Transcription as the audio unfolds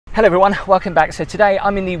Hello everyone, welcome back. So today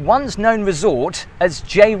I'm in the once known resort as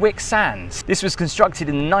Jaywick Sands. This was constructed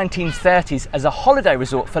in the 1930s as a holiday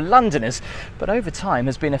resort for Londoners, but over time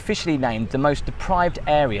has been officially named the most deprived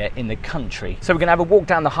area in the country. So we're going to have a walk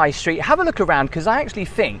down the high street, have a look around, because I actually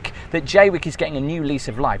think that Jaywick is getting a new lease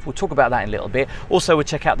of life. We'll talk about that in a little bit. Also we'll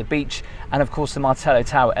check out the beach and of course the Martello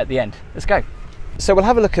Tower at the end. Let's go. So we'll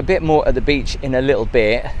have a look a bit more at the beach in a little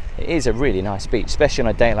bit. It is a really nice beach, especially on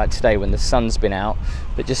a day like today when the sun's been out.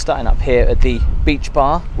 But just starting up here at the beach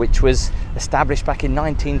bar, which was established back in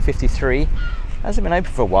 1953. Hasn't been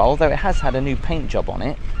open for a while, though it has had a new paint job on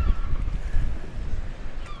it.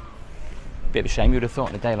 Bit of a shame, you would have thought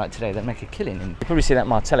on a day like today they'd make a killing. And you probably see that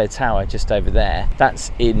Martello Tower just over there.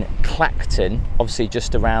 That's in Clacton. Obviously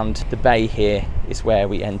just around the bay here is where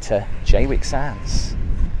we enter Jaywick Sands.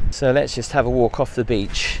 So let's just have a walk off the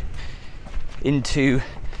beach into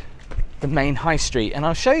the main high street, and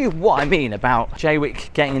I'll show you what I mean about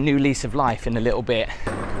Jaywick getting a new lease of life in a little bit.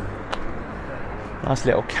 Nice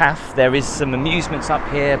little cafe. There is some amusements up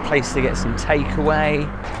here, place to get some takeaway.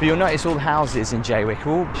 But you'll notice all the houses in Jaywick are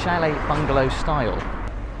all chalet bungalow style.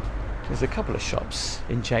 There's a couple of shops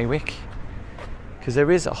in Jaywick because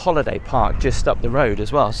there is a holiday park just up the road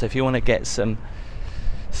as well. So if you want to get some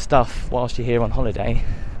stuff whilst you're here on holiday,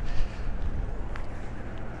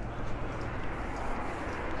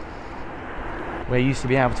 where you used to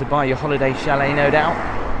be able to buy your holiday chalet, no doubt.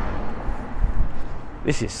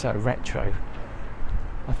 This is so retro.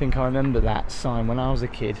 I think I remember that sign when I was a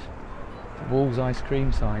kid. The Walls ice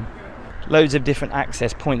cream sign. Loads of different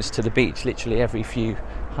access points to the beach, literally every few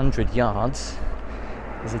hundred yards.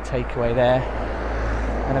 There's a takeaway there.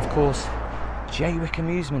 And of course, Jaywick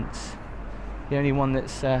Amusements. The only one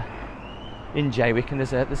that's in Jaywick, and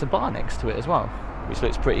there's a bar next to it as well, which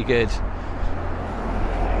looks pretty good.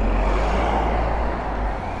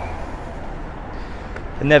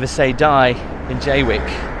 And never say die in Jaywick.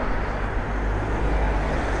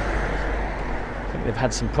 I think they've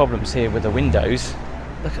had some problems here with the windows.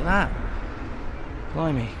 Look at that.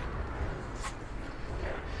 Blimey.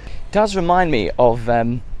 It does remind me of,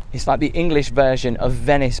 it's like the English version of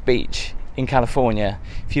Venice Beach in California.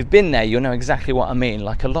 If you've been there, you'll know exactly what I mean.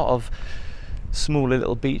 Like a lot of smaller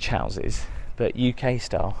little beach houses, but UK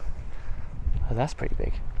style. Oh, that's pretty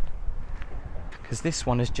big. Because this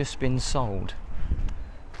one has just been sold.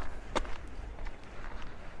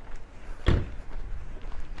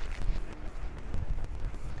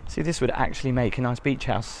 See, this would actually make a nice beach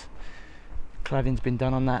house. Cladding's been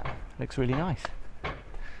done on that. Looks really nice.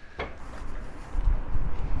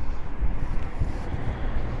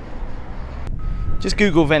 Just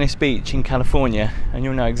Google Venice Beach in California and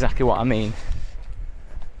you'll know exactly what I mean.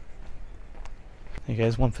 There you go,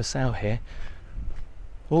 there's one for sale here.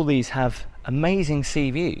 All these have amazing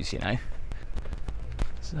sea views, you know.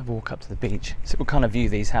 Let's have a walk up to the beach. See what kind of view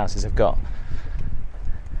these houses have got.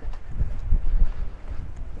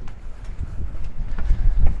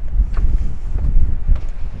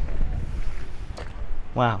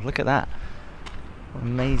 Wow, look at that. What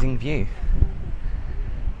an amazing view.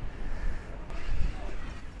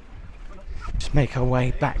 Just make our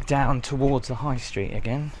way back down towards the high street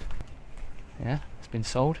again. Yeah, it's been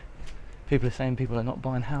sold. People are saying people are not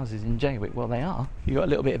buying houses in Jaywick. Well, they are. You've got a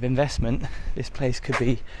little bit of investment. This place could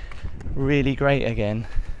be really great again.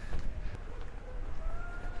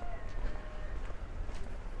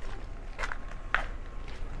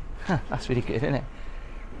 Huh, that's really good, isn't it?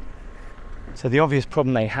 So the obvious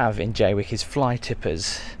problem they have in Jaywick is fly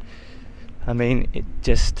tippers. I mean, it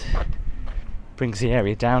just brings the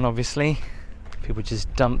area down, obviously. People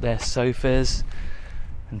just dump their sofas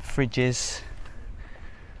and fridges.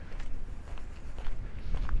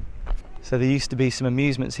 So there used to be some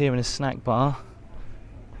amusements here and a snack bar.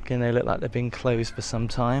 Again, they look like they've been closed for some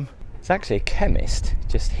time. It's actually a chemist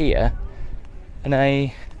just here and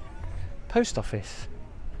a post office.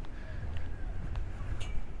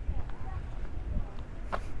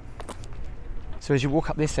 So as you walk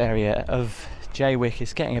up this area of Jaywick,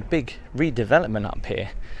 it's getting a big redevelopment up here.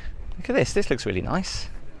 Look at this looks really nice.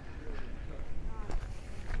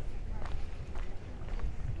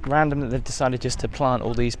 Random that they've decided just to plant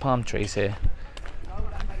all these palm trees here.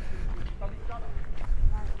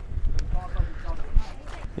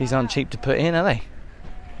 These aren't cheap to put in, are they?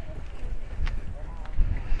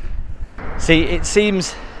 See, it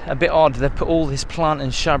seems a bit odd they've put all this plant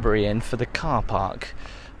and shrubbery in for the car park,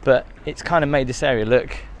 but it's kind of made this area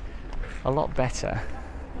look a lot better.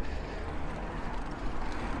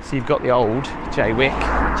 So you've got the old Jaywick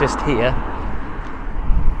just here.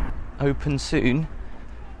 Open soon?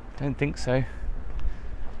 Don't think so.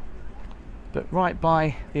 But right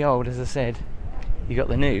by the old, as I said, you got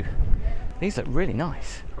the new. These look really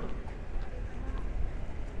nice.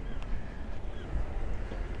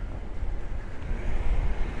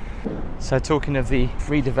 So talking of the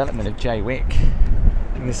redevelopment of Jaywick,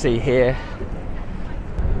 you can see here.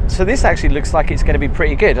 So this actually looks like it's going to be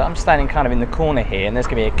pretty good. I'm standing kind of in the corner here, and there's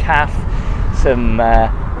going to be a cafe,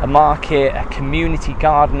 a market, a community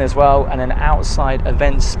garden as well, and an outside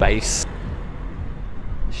event space.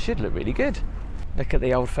 Should look really good. Look at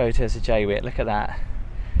the old photos of Jaywick, look at that.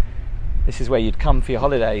 This is where you'd come for your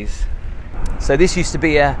holidays. So this used to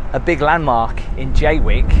be a big landmark in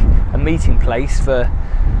Jaywick, a meeting place for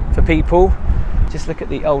people. Just look at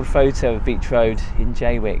the old photo of Beach Road in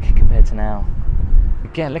Jaywick compared to now.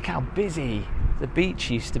 Again, look how busy the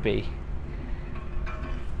beach used to be.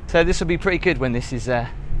 So this will be pretty good when this is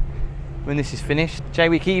finished.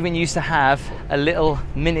 Jaywick even used to have a little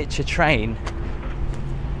miniature train.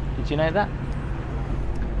 Did you know that?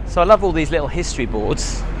 So I love all these little history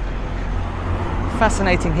boards.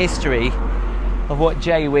 Fascinating history of what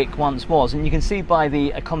Jaywick once was, and you can see by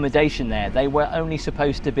the accommodation there, they were only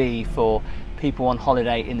supposed to be for people on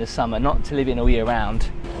holiday in the summer, not to live in all year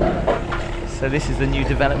round. So this is the new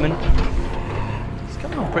development. It's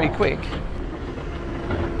coming on pretty quick.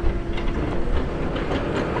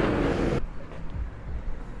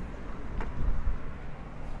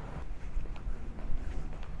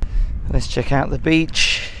 Let's check out the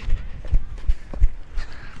beach.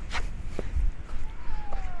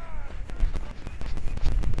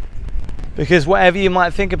 Because whatever you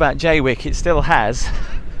might think about Jaywick, it still has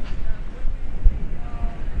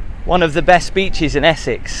one of the best beaches in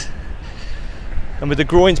Essex. And with the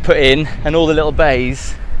groins put in and all the little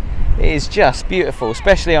bays, it is just beautiful,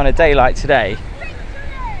 especially on a day like today.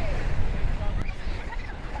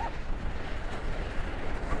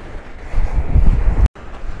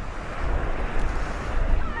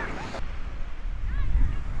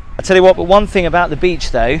 I tell you what, but one thing about the beach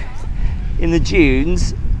though, in the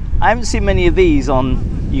dunes, I haven't seen many of these on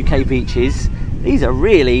UK beaches. These are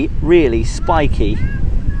really, really spiky.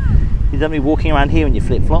 You don't be walking around here in your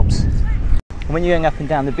flip-flops. When you're going up and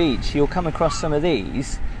down the beach, you'll come across some of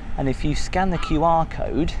these, and if you scan the QR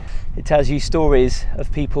code, it tells you stories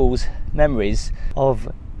of people's memories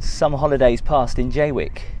of summer holidays passed in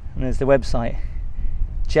Jaywick. And there's the website,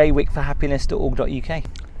 jaywickforhappiness.org.uk.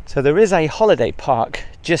 So there is a holiday park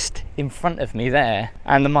just in front of me there,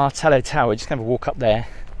 and the Martello Tower, just going to walk up there.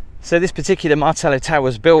 So this particular Martello Tower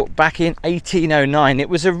was built back in 1809. It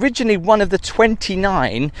was originally one of the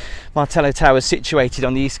 29 Martello Towers situated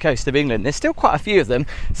on the east coast of England. There's still quite a few of them.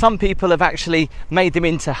 Some people have actually made them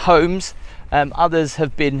into homes. Others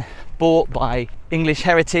have been bought by English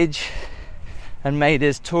Heritage and made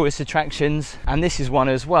as tourist attractions. And this is one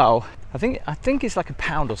as well. I think it's like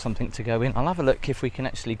 £1 or something to go in. I'll have a look if we can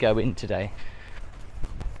actually go in today.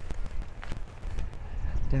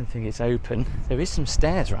 I don't think it's open. There is some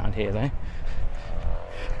stairs around here though.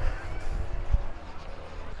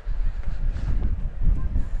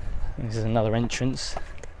 This is another entrance.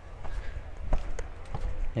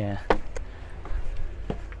 Yeah.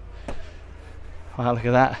 Wow, look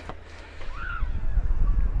at that.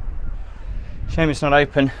 Shame it's not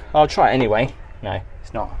open. I'll try it anyway. No,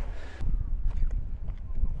 it's not.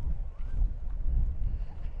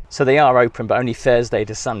 So they are open, but only Thursday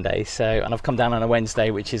to Sunday. So, and I've come down on a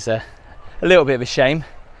Wednesday, which is a little bit of a shame.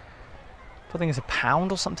 I think it's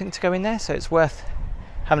 £1 or something to go in there, so it's worth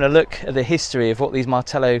having a look at the history of what these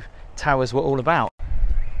Martello Towers were all about.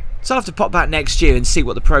 So I'll have to pop back next year and see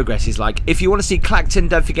what the progress is like. If you want to see Clacton,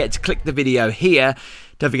 don't forget to click the video here.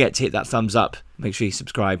 Don't forget to hit that thumbs up. Make sure you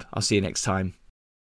subscribe. I'll see you next time.